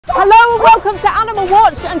Hello and welcome to Animal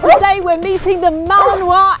Watch, and today we're meeting the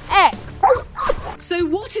Malinois X. So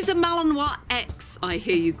what is a Malinois X, I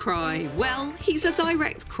hear you cry? Well, he's a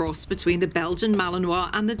direct cross between the Belgian Malinois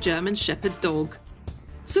and the German Shepherd dog.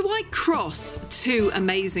 So why cross two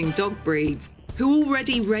amazing dog breeds who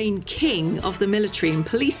already reign king of the military and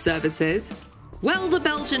police services? Well, the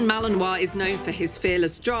Belgian Malinois is known for his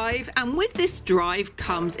fearless drive, and with this drive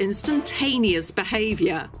comes instantaneous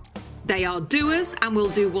behaviour. They are doers and will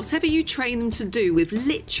do whatever you train them to do with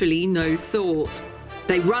literally no thought.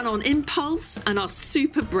 They run on impulse and are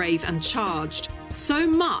super brave and charged, so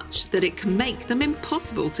much that it can make them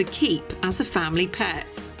impossible to keep as a family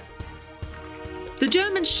pet. The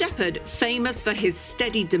German Shepherd, famous for his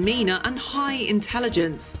steady demeanour and high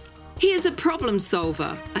intelligence. He is a problem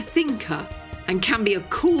solver, a thinker, and can be a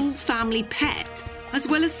cool family pet, as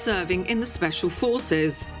well as serving in the Special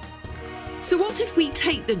Forces. So what if we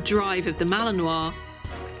take the drive of the Malinois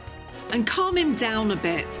and calm him down a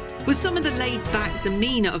bit with some of the laid-back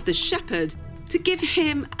demeanour of the Shepherd to give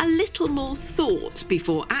him a little more thought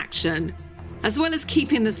before action, as well as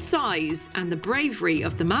keeping the size and the bravery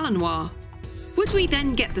of the Malinois? Would we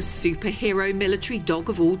then get the superhero military dog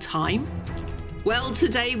of all time? Well,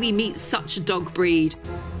 today we meet such a dog breed.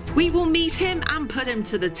 We will meet him and put him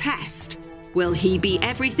to the test. Will he be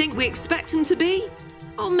everything we expect him to be?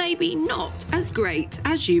 Or maybe not as great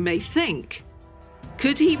as you may think?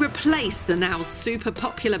 Could he replace the now super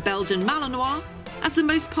popular Belgian Malinois as the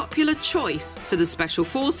most popular choice for the Special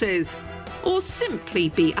Forces? Or simply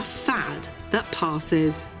be a fad that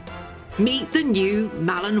passes? Meet the new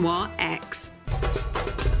Malinois X.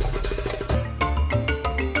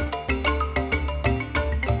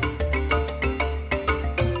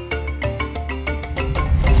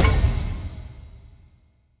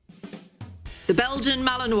 The Belgian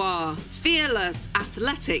Malinois, fearless,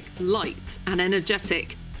 athletic, light and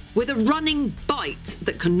energetic, with a running bite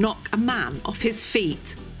that can knock a man off his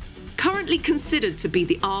feet. Currently considered to be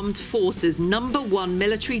the armed forces' #1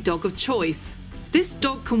 military dog of choice, this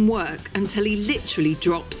dog can work until he literally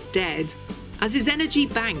drops dead, as his energy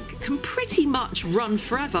bank can pretty much run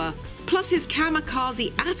forever, plus his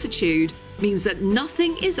kamikaze attitude means that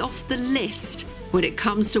nothing is off the list when it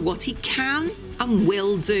comes to what he can and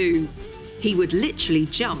will do. He would literally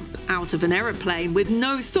jump out of an aeroplane with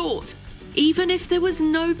no thought, even if there was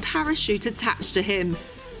no parachute attached to him.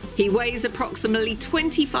 He weighs approximately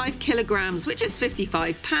 25 kilograms, which is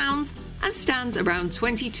 55 pounds, and stands around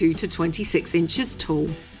 22 to 26 inches tall.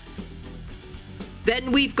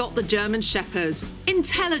 Then we've got the German Shepherd,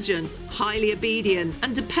 intelligent, highly obedient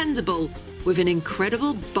and dependable, with an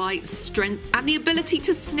incredible bite strength and the ability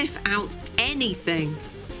to sniff out anything.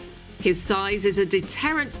 His size is a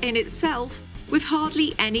deterrent in itself, with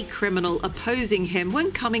hardly any criminal opposing him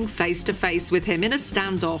when coming face to face with him in a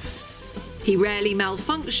standoff. He rarely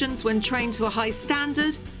malfunctions when trained to a high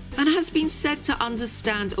standard and has been said to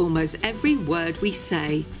understand almost every word we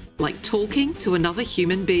say, like talking to another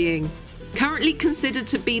human being. Currently considered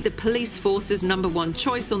to be the police force's #1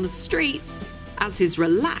 choice on the streets, as his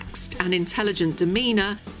relaxed and intelligent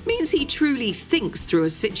demeanour means he truly thinks through a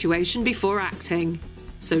situation before acting,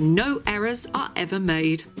 so no errors are ever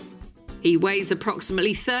made. He weighs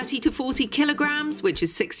approximately 30 to 40 kilograms, which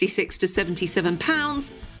is 66 to 77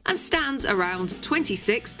 pounds, and stands around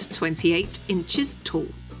 26 to 28 inches tall.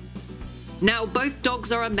 Now, both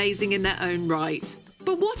dogs are amazing in their own right,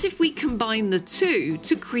 but what if we combine the two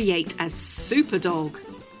to create a super dog?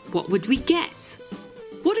 What would we get?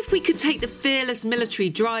 What if we could take the fearless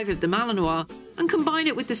military drive of the Malinois and combine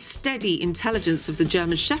it with the steady intelligence of the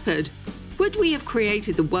German Shepherd? Would we have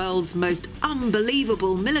created the world's most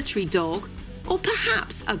unbelievable military dog, or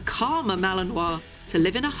perhaps a calmer Malinois to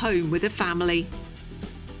live in a home with a family?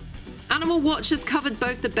 Animal Watch has covered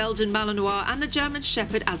both the Belgian Malinois and the German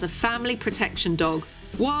Shepherd as a family protection dog,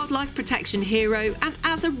 wildlife protection hero, and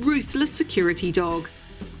as a ruthless security dog.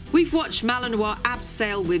 We've watched Malinois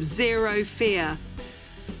abseil with zero fear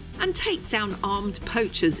and take down armed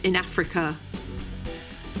poachers in Africa.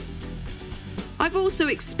 I've also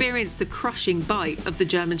experienced the crushing bite of the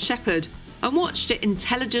German Shepherd and watched it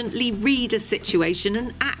intelligently read a situation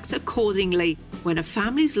and act accordingly when a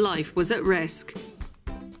family's life was at risk.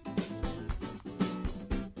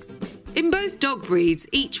 In both dog breeds,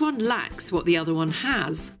 each one lacks what the other one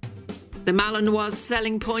has. The Malinois'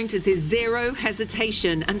 selling point is his zero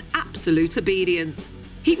hesitation and absolute obedience.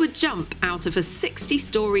 He would jump out of a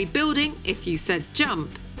 60-story building if you said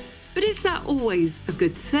jump. But is that always a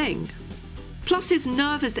good thing? Plus, his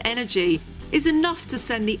nervous energy is enough to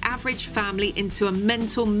send the average family into a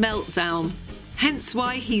mental meltdown, hence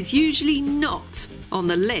why he's usually not on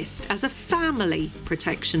the list as a family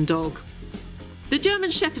protection dog. The German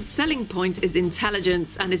Shepherd's selling point is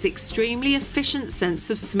intelligence and his extremely efficient sense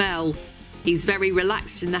of smell. He's very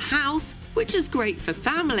relaxed in the house, which is great for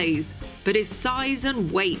families, but his size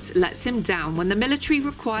and weight lets him down when the military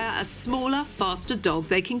require a smaller, faster dog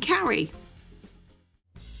they can carry.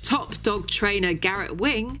 Top dog trainer Garret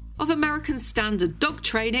of American Standard Dog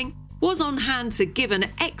Training was on hand to give an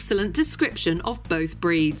excellent description of both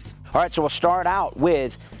breeds. All right, so we'll start out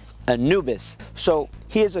with Anubis. So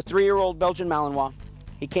he is a 3-year-old Belgian Malinois.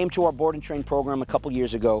 He came to our board and train program a couple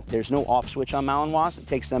years ago. There's no off switch on Malinois. It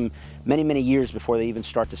takes them many, many years before they even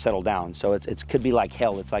start to settle down. So it could be like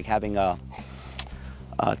hell. It's like having a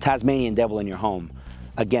Tasmanian devil in your home.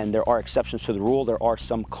 Again, there are exceptions to the rule. There are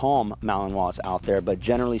some calm Malinois out there, but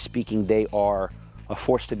generally speaking, they are a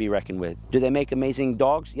force to be reckoned with. Do they make amazing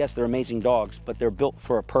dogs? Yes, they're amazing dogs, but they're built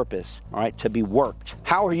for a purpose, all right, to be worked.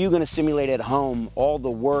 How are you going to simulate at home all the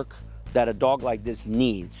work that a dog like this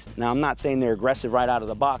needs? Now, I'm not saying they're aggressive right out of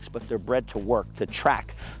the box, but they're bred to work, to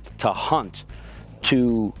track, to hunt,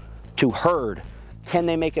 to herd. Can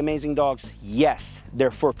they make amazing dogs? Yes. They're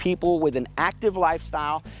for people with an active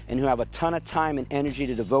lifestyle and who have a ton of time and energy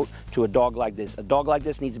to devote to a dog like this. A dog like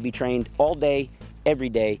this needs to be trained all day, every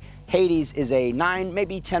day. Hades is a 9,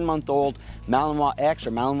 maybe 10-month-old Malinois X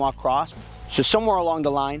or Malinois Cross. So somewhere along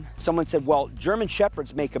the line, someone said, well, German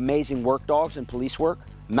Shepherds make amazing work dogs and police work.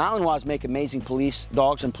 Malinois make amazing police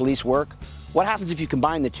dogs and police work. What happens if you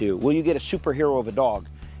combine the two? Will you get a superhero of a dog?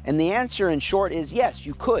 And the answer in short is yes,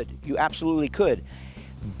 you could. You absolutely could.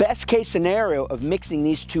 Best case scenario of mixing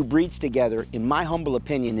these two breeds together, in my humble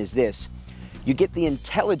opinion, is this. You get the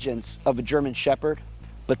intelligence of a German Shepherd,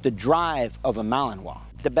 but the drive of a Malinois.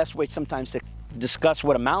 The best way sometimes to discuss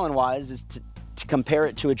what a Malinois is to compare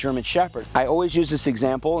it to a German Shepherd. I always use this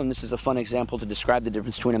example, and this is a fun example to describe the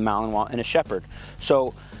difference between a Malinois and a Shepherd.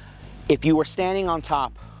 So if you were standing on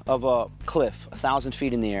top of a cliff 1,000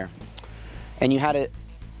 feet in the air, and you had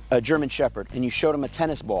a German Shepherd, and you showed him a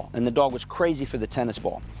tennis ball, and the dog was crazy for the tennis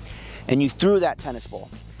ball, and you threw that tennis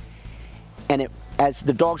ball, and as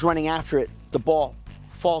the dog's running after it, the ball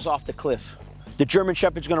falls off the cliff. The German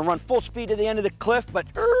Shepherd's gonna run full speed to the end of the cliff, but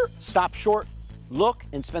stop short, look,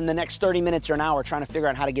 and spend the next 30 minutes or an hour trying to figure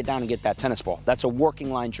out how to get down and get that tennis ball. That's a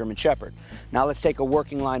working line German Shepherd. Now let's take a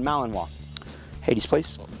working line Malinois. Hades,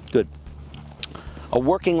 please. Good. A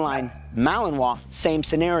working line Malinois, same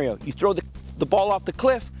scenario. You throw the ball off the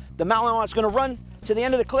cliff, the Malinois is gonna run to the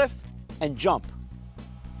end of the cliff and jump.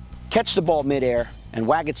 Catch the ball midair and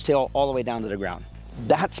wag its tail all the way down to the ground.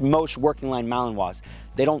 That's most working line Malinois.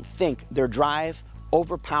 They don't think. Their drive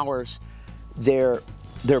overpowers their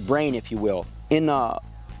brain, if you will. In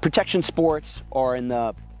protection sports or in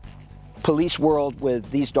the police world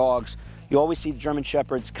with these dogs, you always see German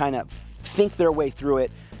Shepherds kind of think their way through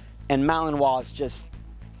it, and Malinois just,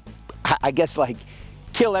 I guess, like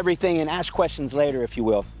kill everything and ask questions later, if you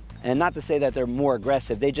will. And not to say that they're more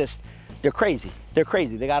aggressive, they're crazy. They're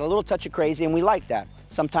crazy. They got a little touch of crazy, and we like that.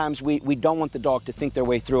 Sometimes we don't want the dog to think their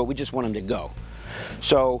way through it. We just want them to go.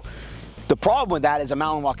 So the problem with that is a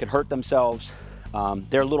Malinois could hurt themselves.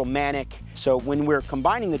 They're a little manic. So when we're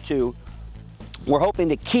combining the two, we're hoping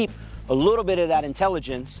to keep a little bit of that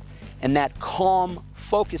intelligence and that calm,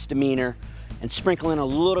 focused demeanor and sprinkle in a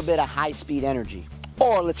little bit of high-speed energy.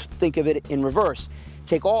 Or let's think of it in reverse.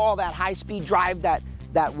 Take all that high-speed drive,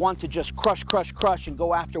 that want to just crush and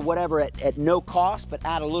go after whatever at no cost, but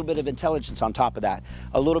add a little bit of intelligence on top of that.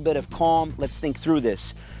 A little bit of calm, let's think through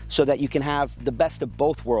this, so that you can have the best of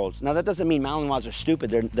both worlds. Now that doesn't mean Malinois are stupid.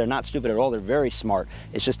 They're not stupid at all. They're very smart.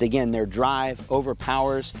 It's just, again, their drive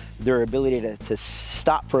overpowers their ability to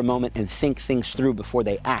stop for a moment and think things through before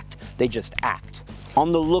they act. They just act.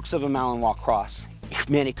 On the looks of a Malinois cross,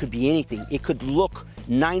 man, it could be anything. It could look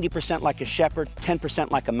 90% like a Shepherd,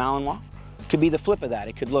 10% like a Malinois. Could be the flip of that.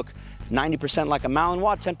 It could look 90% like a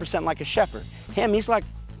Malinois, 10% like a Shepherd. Him, he's like,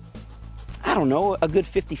 I don't know, a good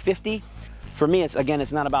 50-50. For me, it's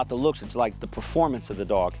not about the looks, it's like the performance of the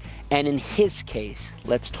dog. And in his case,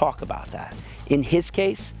 let's talk about that. In his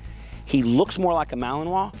case, he looks more like a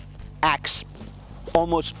Malinois, acts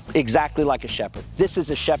almost exactly like a Shepherd. This is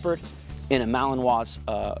a Shepherd in a Malinois'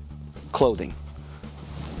 clothing.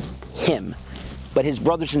 Him. But his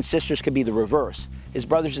brothers and sisters could be the reverse. His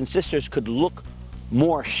brothers and sisters could look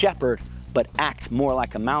more Shepherd, but act more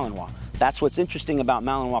like a Malinois. That's what's interesting about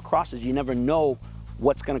Malinois crosses. You never know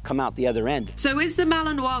what's going to come out the other end. So is the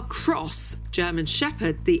Malinois cross German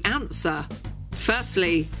Shepherd the answer?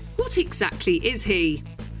 Firstly, what exactly is he?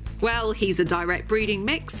 Well, he's a direct breeding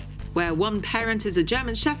mix, where one parent is a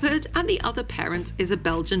German Shepherd and the other parent is a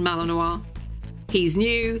Belgian Malinois. He's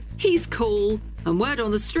new, he's cool, and word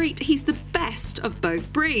on the street, he's the best of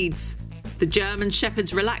both breeds. The German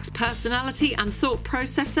Shepherd's relaxed personality and thought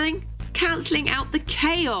processing, cancelling out the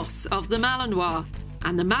chaos of the Malinois,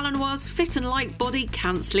 and the Malinois' fit and light body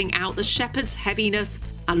cancelling out the Shepherd's heaviness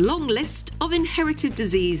and long list of inherited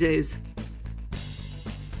diseases.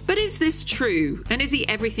 But is this true, and is he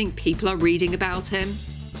everything people are reading about him?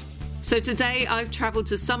 So today I've travelled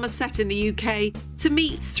to Somerset in the UK to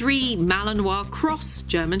meet 3 Malinois cross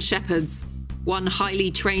German Shepherds, 1 highly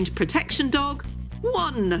trained protection dog,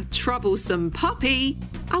 1 troublesome puppy,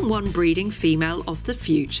 and 1 breeding female of the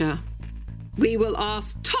future. We will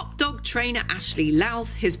ask top dog trainer Ashley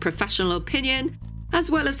Louth his professional opinion,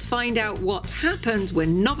 as well as find out what happened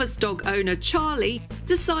when novice dog owner Charlie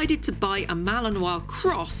decided to buy a Malinois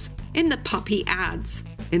cross in the puppy ads,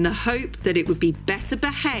 in the hope that it would be better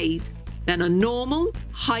behaved than a normal,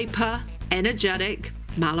 hyper, energetic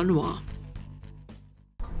Malinois.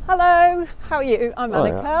 Hello, how are you? I'm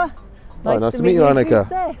Anneka. Hi, nice to meet you, Anneka.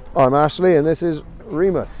 Who's this? I'm Ashley, and this is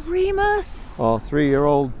Remus. Remus! Our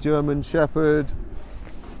 3-year-old German Shepherd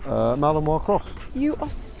Malinois cross. You are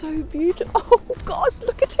so beautiful. Oh gosh,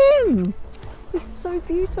 look at him. He's so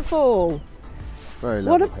beautiful. Very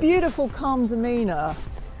What lovely. a beautiful, calm demeanour.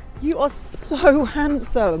 You are so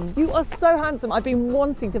handsome. You are so handsome. I've been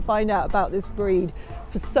wanting to find out about this breed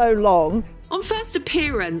for so long. On first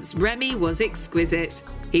appearance, Remy was exquisite.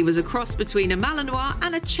 He was a cross between a Malinois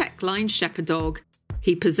and a Czech-line shepherd dog.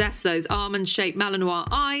 He possessed those almond-shaped Malinois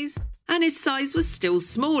eyes, and his size was still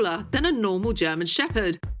smaller than a normal German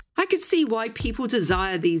shepherd. I could see why people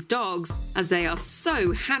desire these dogs, as they are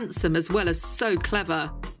so handsome as well as so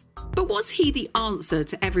clever. But was he the answer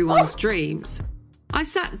to everyone's dreams? I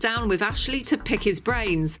sat down with Ashley to pick his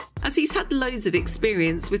brains, as he's had loads of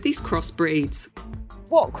experience with these crossbreeds.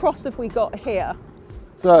 What cross have we got here?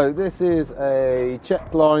 So this is a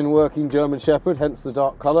Czech line working German Shepherd, hence the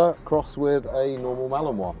dark colour, crossed with a normal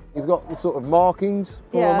Malinois. He's got the sort of markings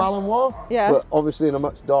for a Malinois, but obviously in a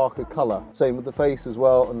much darker colour. Same with the face as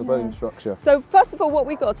well and the bone structure. So first of all, what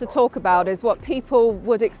we've got to talk about is what people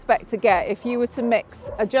would expect to get if you were to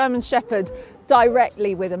mix a German Shepherd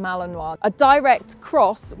directly with a Malinois. A direct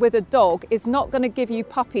cross with a dog is not going to give you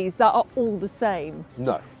puppies that are all the same.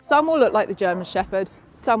 No. Some will look like the German Shepherd,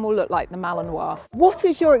 some will look like the Malinois. What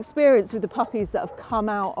is your experience with the puppies that have come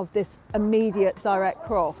out of this immediate direct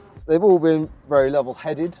cross? They've all been very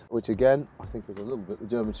level-headed, which again, I think is a little bit the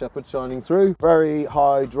German Shepherd shining through. Very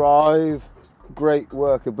high drive, great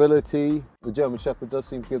workability. The German Shepherd does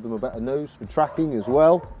seem to give them a better nose for tracking as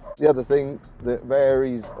well. The other thing that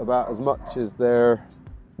varies about as much as their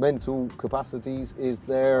mental capacities is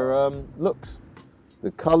their looks.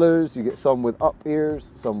 The colours, you get some with up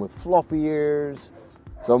ears, some with floppy ears,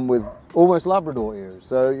 some with almost Labrador ears.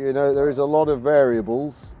 So, you know, there is a lot of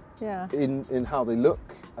variables in how they look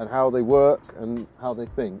and how they work and how they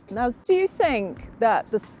think. Now, do you think that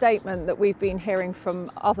the statement that we've been hearing from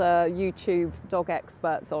other YouTube dog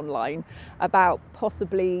experts online about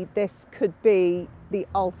possibly this could be the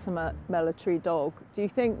ultimate military dog, do you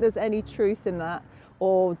think there's any truth in that?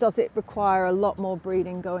 Or does it require a lot more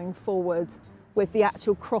breeding going forward with the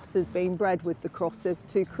actual crosses being bred with the crosses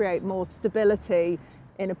to create more stability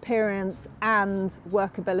in appearance and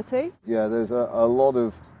workability? Yeah, there's a lot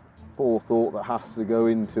of forethought that has to go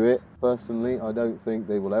into it. Personally, I don't think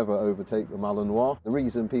they will ever overtake the Malinois. The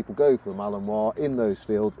reason people go for the Malinois in those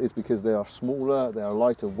fields is because they are smaller, they are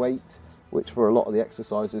lighter weight, which for a lot of the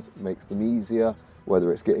exercises makes them easier,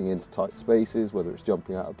 whether it's getting into tight spaces, whether it's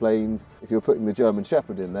jumping out of planes. If you're putting the German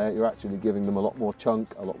Shepherd in there, you're actually giving them a lot more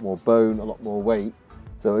chunk, a lot more bone, a lot more weight.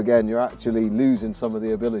 So again, you're actually losing some of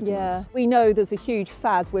the abilities. Yeah, we know there's a huge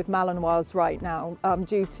fad with Malinois right now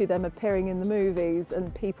due to them appearing in the movies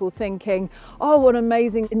and people thinking, oh, what an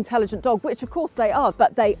amazing, intelligent dog, which of course they are,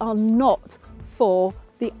 but they are not for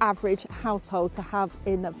the average household to have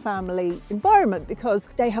in a family environment because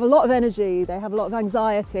they have a lot of energy, they have a lot of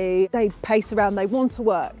anxiety, they pace around, they want to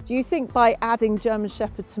work. Do you think by adding German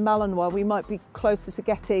Shepherd to Malinois, we might be closer to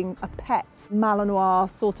getting a pet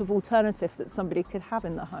Malinois sort of alternative that somebody could have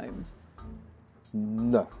in the home?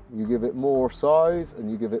 No, you give it more size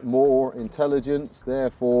and you give it more intelligence,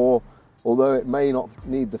 therefore, although it may not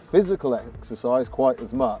need the physical exercise quite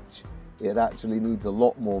as much, it actually needs a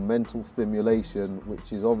lot more mental stimulation,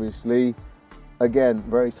 which is obviously, again,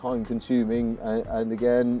 very time consuming and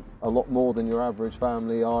again, a lot more than your average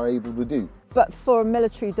family are able to do. But for a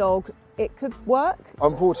military dog, it could work?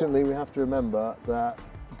 Unfortunately, we have to remember that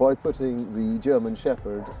by putting the German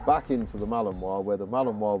Shepherd back into the Malinois, where the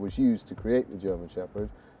Malinois was used to create the German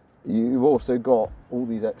Shepherd, you've also got all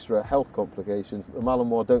these extra health complications that the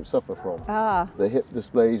Malinois don't suffer from. The hip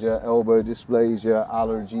dysplasia, elbow dysplasia,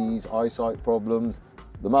 allergies, eyesight problems.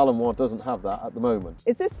 The Malinois doesn't have that at the moment.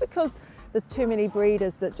 Is this because there's too many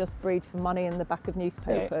breeders that just breed for money in the back of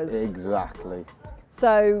newspapers? Exactly.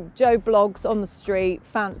 So Joe Bloggs on the street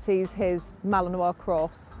fancies his Malinois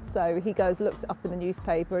cross. So he goes, looks it up in the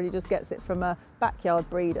newspaper, and he just gets it from a backyard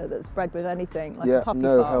breeder that's bred with anything, like a puppy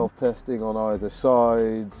no farm. health testing on either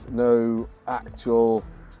side, no actual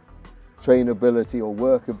trainability or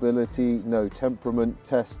workability, no temperament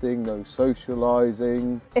testing, no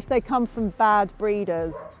socialising. If they come from bad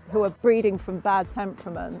breeders who are breeding from bad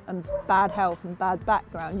temperament and bad health and bad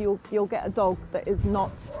background, you'll get a dog that is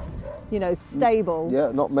not, you know, stable.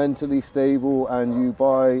 Yeah, not mentally stable, and you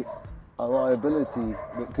buy a liability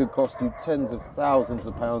that could cost you tens of thousands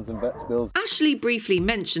of pounds in vet's bills. Ashley briefly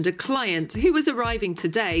mentioned a client who was arriving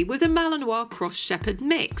today with a Malinois Cross Shepherd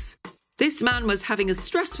mix. This man was having a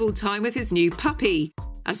stressful time with his new puppy,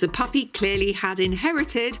 as the puppy clearly had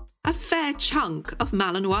inherited a fair chunk of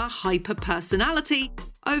Malinois hyper-personality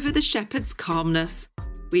over the shepherd's calmness.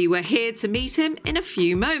 We were here to meet him in a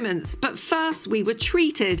few moments, but first we were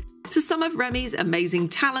treated to some of Remy's amazing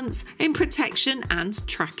talents in protection and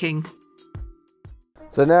tracking.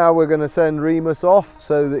 So now we're going to send Remus off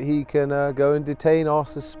so that he can go and detain our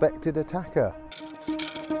suspected attacker.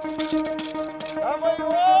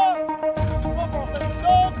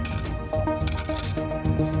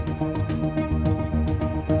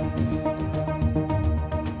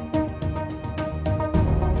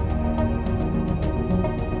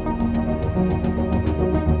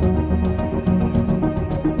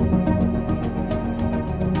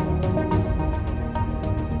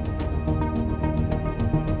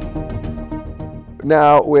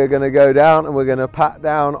 Now we're going to go down and we're going to pat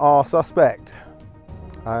down our suspect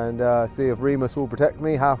and see if Remus will protect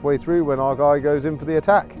me halfway through when our guy goes in for the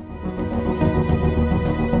attack.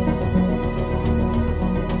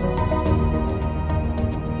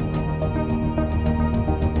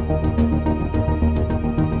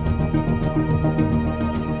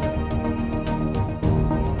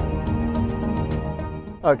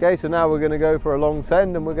 Okay, so now we're going to go for a long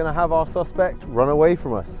send and we're going to have our suspect run away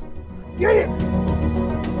from us. Get it!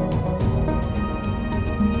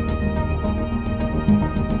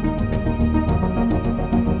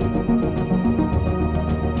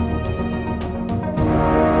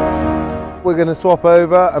 We're going to swap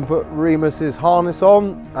over and put Remus's harness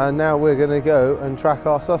on, and now we're going to go and track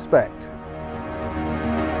our suspect.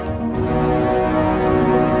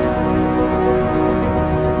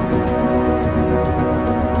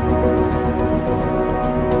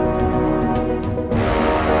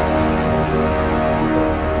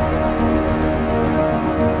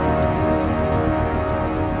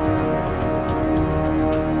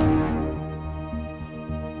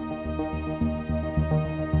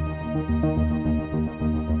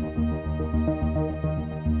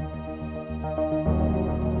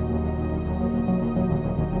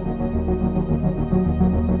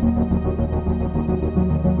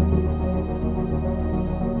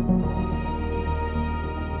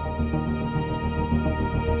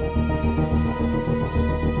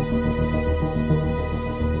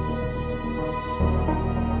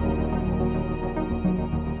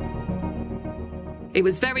 It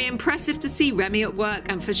was very impressive to see Remy at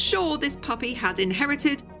work, and for sure this puppy had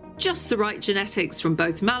inherited just the right genetics from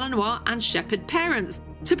both Malinois and Shepherd parents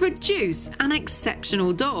to produce an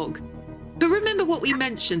exceptional dog. But remember what we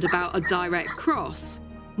mentioned about a direct cross.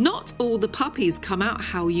 Not all the puppies come out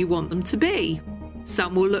how you want them to be.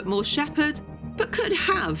 Some will look more Shepherd, but could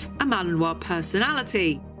have a Malinois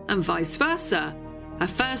personality, and vice versa. A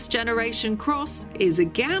first-generation cross is a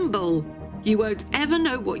gamble. You won't ever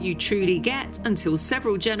know what you truly get until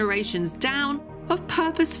several generations down of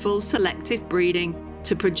purposeful selective breeding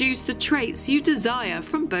to produce the traits you desire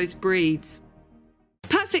from both breeds.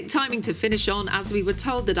 Perfect timing to finish on, as we were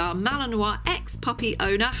told that our Malinois X puppy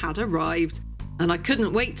owner had arrived. And I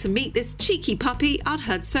couldn't wait to meet this cheeky puppy I'd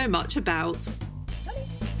heard so much about.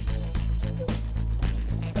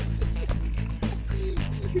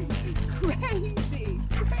 Crazy!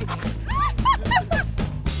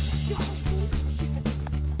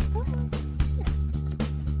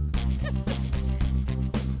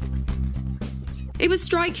 It was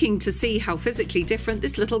striking to see how physically different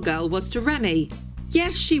this little girl was to Remy.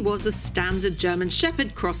 Yes, she was a standard German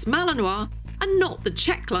Shepherd cross Malinois and not the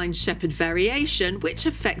checkline Shepherd variation which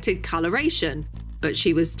affected coloration, but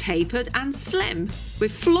she was tapered and slim,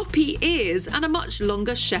 with floppy ears and a much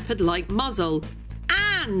longer Shepherd-like muzzle.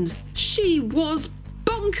 And she was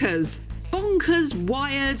bonkers! Bonkers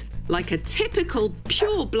wired, like a typical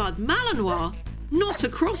pure-blood Malinois, not a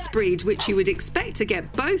crossbreed which you would expect to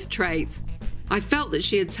get both traits. I felt that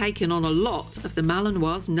she had taken on a lot of the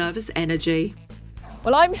Malinois' nervous energy.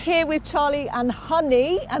 Well, I'm here with Charlie and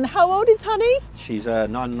Honey. And how old is Honey? She's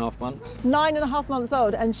 9.5 months. 9.5 months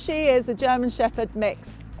old, and she is a German Shepherd mix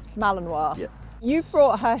Malinois. Yeah. You've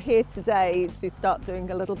brought her here today to start doing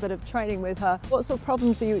a little bit of training with her. What sort of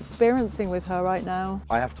problems are you experiencing with her right now?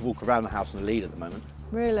 I have to walk around the house on a lead at the moment.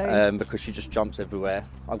 Really? Because she just jumps everywhere.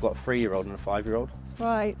 I've got a 3-year-old and a 5-year-old.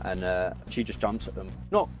 Right. And she just jumps at them.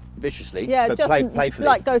 Not viciously, yeah, but just playfully.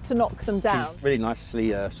 like go to knock them down. She's really nicely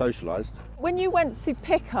socialised. When you went to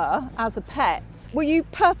pick her as a pet, were you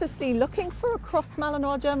purposely looking for a cross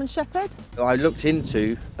Malinois German Shepherd? I looked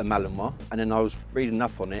into a Malinois and then I was reading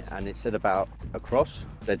up on it and it said about a cross.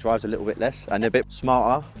 Their drive's a little bit less and they're a bit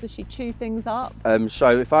smarter. Does she chew things up?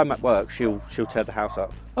 So if I'm at work, she'll tear the house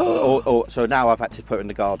up. So now I've had to put her in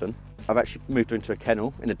the garden. I've actually moved her into a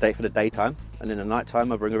kennel for the daytime, and in the night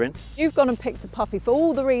time I bring her in. You've gone and picked a puppy for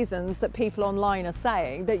all the reasons that people online are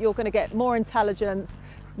saying, that you're going to get more intelligence,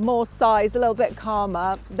 more size, a little bit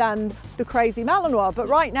calmer than the crazy Malinois. But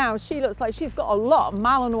right now she looks like she's got a lot of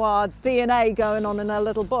Malinois DNA going on in her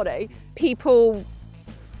little body. People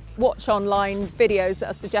watch online videos that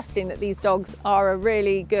are suggesting that these dogs are a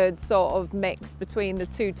really good sort of mix between the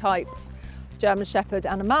two types, German Shepherd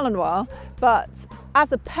and a Malinois, but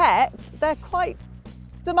as a pet, they're quite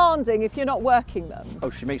demanding if you're not working them. Oh,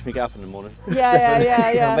 she makes me get up in the morning.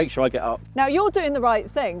 Yeah. I'll make sure I get up. Now you're doing the right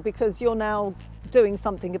thing because you're now doing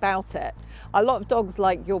something about it. A lot of dogs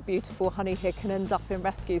like your beautiful Honey here can end up in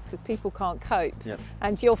rescues because people can't cope. Yep.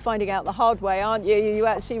 And you're finding out the hard way, aren't you? You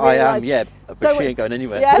actually realise. I am, yeah, but she ain't going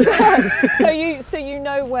anywhere. Yeah. So you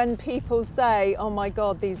know when people say, "Oh my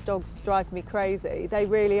God, these dogs drive me crazy," they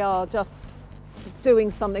really are just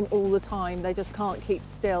doing something all the time. They just can't keep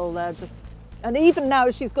still. They're just, and even now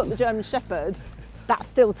she's got the German Shepherd, that's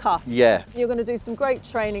still tough. Yeah. You're going to do some great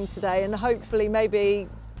training today, and hopefully maybe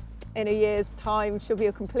in a year's time she'll be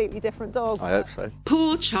a completely different dog. I hope so.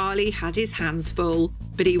 Poor Charlie had his hands full,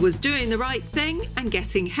 but he was doing the right thing and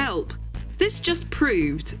getting help. This just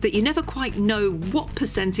proved that you never quite know what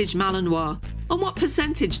percentage Malinois and what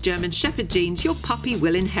percentage German Shepherd genes your puppy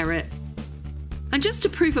will inherit. And just to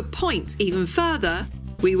prove a point even further,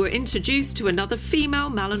 we were introduced to another female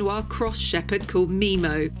Malinois cross shepherd called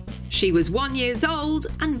Mimo. She was 1 year old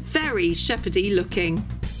and very shepherdy looking.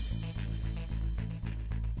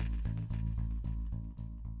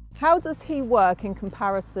 How does he work in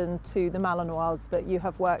comparison to the Malinois that you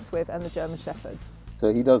have worked with and the German Shepherds?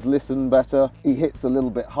 So he does listen better. He hits a little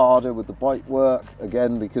bit harder with the bite work,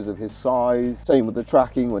 again because of his size. Same with the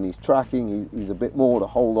tracking. When he's tracking, he's a bit more to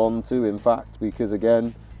hold on to, in fact, because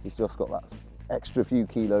again, he's just got that extra few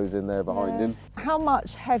kilos in there behind him. How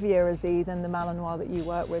much heavier is he than the Malinois that you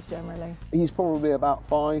work with generally? He's probably about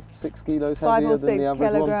 5-6 kilos 5 heavier or than the 6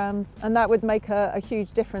 average kilograms. And that would make a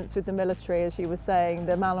huge difference with the military, as you were saying.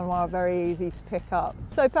 The Malinois are very easy to pick up.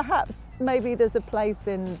 So perhaps maybe there's a place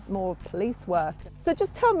in more police work. So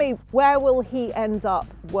just tell me, where will he end up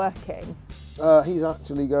working? He's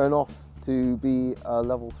actually going off to be a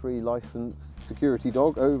level 3 licensed security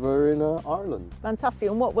dog over in Ireland. Fantastic.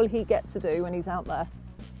 And what will he get to do when he's out there?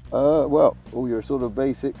 Well, all your sort of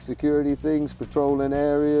basic security things, patrolling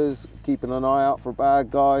areas, keeping an eye out for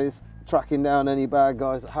bad guys, tracking down any bad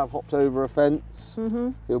guys that have hopped over a fence.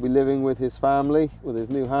 He'll be living with his family, with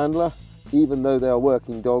his new handler. Even though they are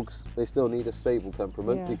working dogs, they still need a stable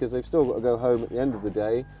temperament because they've still got to go home at the end of the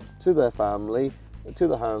day to their family, to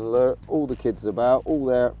the handler, all the kids about, all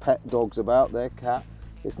their pet dogs about, their cat.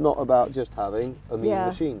 It's not about just having a mean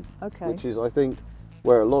machine, which is, I think,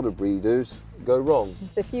 where a lot of breeders go wrong.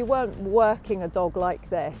 If you weren't working a dog like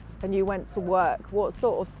this and you went to work, what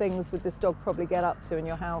sort of things would this dog probably get up to in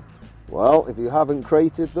your house? Well, if you haven't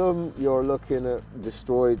crated them, you're looking at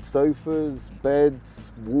destroyed sofas,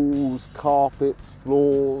 beds, walls, carpets,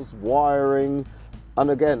 floors, wiring.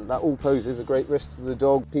 And again, that all poses a great risk to the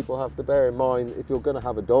dog. People have to bear in mind, if you're going to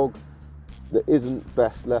have a dog that isn't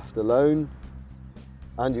best left alone,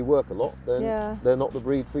 and you work a lot, then they're not the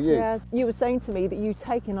breed for you. Yes, you were saying to me that you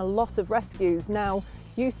take in a lot of rescues. Now,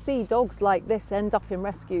 you see dogs like this end up in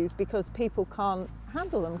rescues because people can't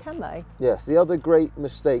handle them, can they? Yes, the other great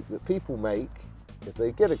mistake that people make is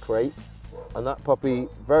they get a crate and that puppy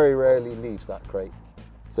very rarely leaves that crate.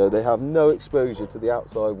 So they have no exposure to the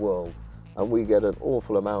outside world. And we get an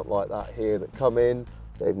awful amount like that here that come in.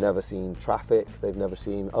 They've never seen traffic, they've never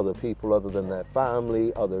seen other people other than their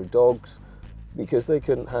family, other dogs. because they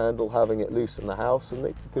couldn't handle having it loose in the house and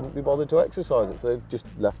they couldn't be bothered to exercise it, so they've just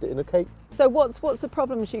left it in a cape. So what's the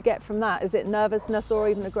problems you get from that? Is it nervousness or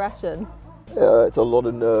even aggression? It's a lot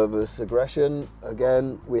of nervous aggression.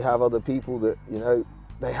 Again, we have other people that, you know,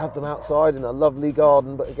 they have them outside in a lovely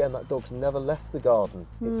garden, but again, that dog's never left the garden.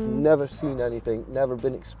 It's never seen anything, never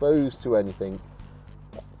been exposed to anything.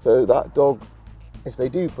 So that dog, if they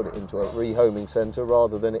do put it into a rehoming centre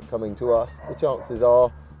rather than it coming to us, the chances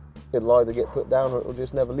are it'll either get put down or it'll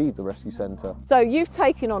just never leave the rescue centre. So you've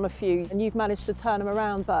taken on a few and you've managed to turn them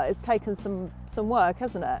around, but it's taken some work,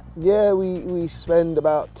 hasn't it? Yeah, we spend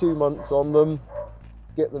about 2 months on them,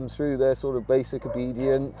 get them through their sort of basic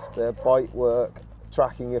obedience, their bite work,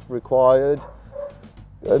 tracking if required,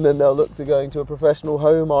 and then they'll look to going to a professional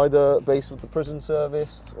home, either based with the prison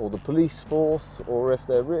service or the police force, or if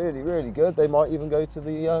they're really, really good, they might even go to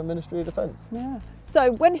the Ministry of Defence. Yeah.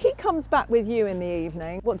 So when he comes back with you in the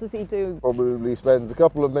evening, what does he do? Probably spends a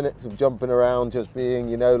couple of minutes of jumping around, just being,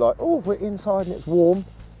 you know, like, oh, we're inside and it's warm.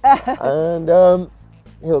 And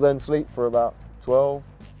he'll then sleep for about 12,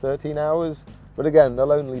 13 hours. But again,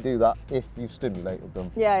 they'll only do that if you've stimulated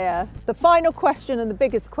them. Yeah. The final question and the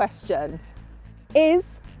biggest question,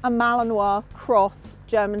 is a Malinois cross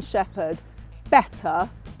German Shepherd better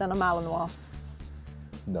than a Malinois?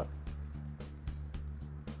 No.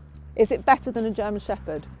 Is it better than a German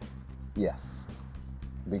Shepherd? Yes,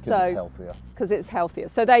 because So- it's healthier. Because it's healthier.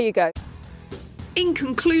 So there you go. In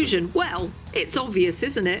conclusion, well, it's obvious,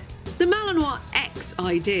 isn't it? The Malinois X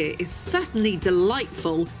idea is certainly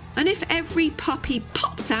delightful, and if every puppy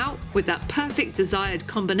popped out with that perfect desired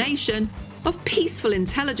combination of peaceful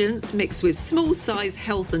intelligence mixed with small size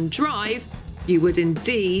health and drive, you would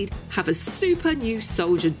indeed have a super new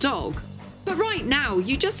soldier dog. But right now,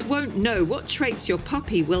 you just won't know what traits your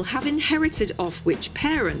puppy will have inherited off which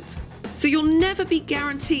parent, so you'll never be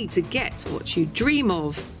guaranteed to get what you dream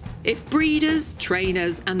of. If breeders,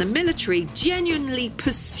 trainers and the military genuinely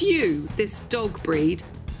pursue this dog breed,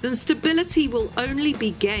 then stability will only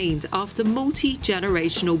be gained after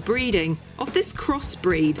multi-generational breeding of this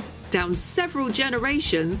crossbreed down several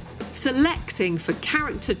generations, selecting for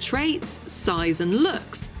character traits, size and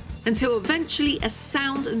looks, until eventually a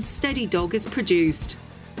sound and steady dog is produced.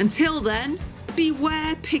 Until then,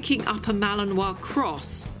 beware picking up a Malinois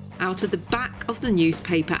cross out of the back of the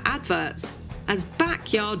newspaper adverts, as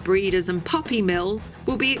backyard breeders and puppy mills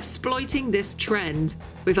will be exploiting this trend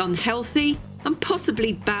with unhealthy and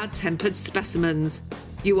possibly bad-tempered specimens.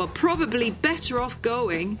 You are probably better off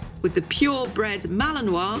going with the purebred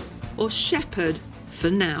Malinois or Shepherd for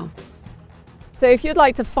now. So if you'd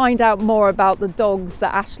like to find out more about the dogs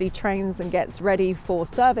that Ashley trains and gets ready for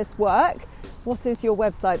service work, what is your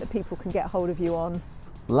website that people can get hold of you on?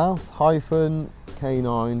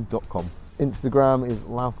 Louth-K9.com. Instagram is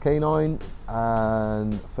Louth-K9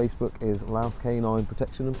 and Facebook is Louth-K9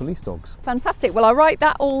 Protection and Police Dogs. Fantastic. Well, I'll write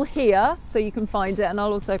that all here so you can find it, and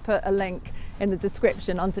I'll also put a link in the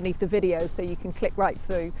description underneath the video so you can click right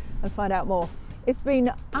through and find out more. It's been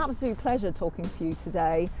an absolute pleasure talking to you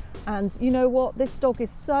today, and you know what, this dog is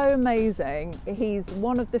so amazing. He's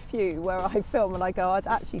one of the few where I film and I go, I'd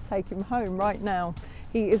actually take him home right now.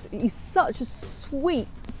 He's such a sweet,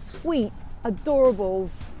 adorable,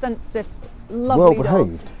 sensitive, lovely Well dog.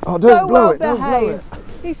 behaved. Oh, So don't blow well it, don't blow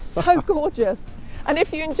behaved. He's so gorgeous. And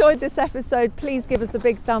if you enjoyed this episode, please give us a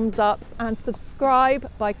big thumbs up and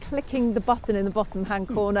subscribe by clicking the button in the bottom hand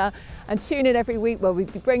corner, and tune in every week where we'll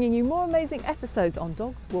be bringing you more amazing episodes on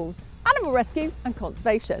dogs, wolves, animal rescue and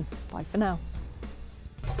conservation. Bye for now.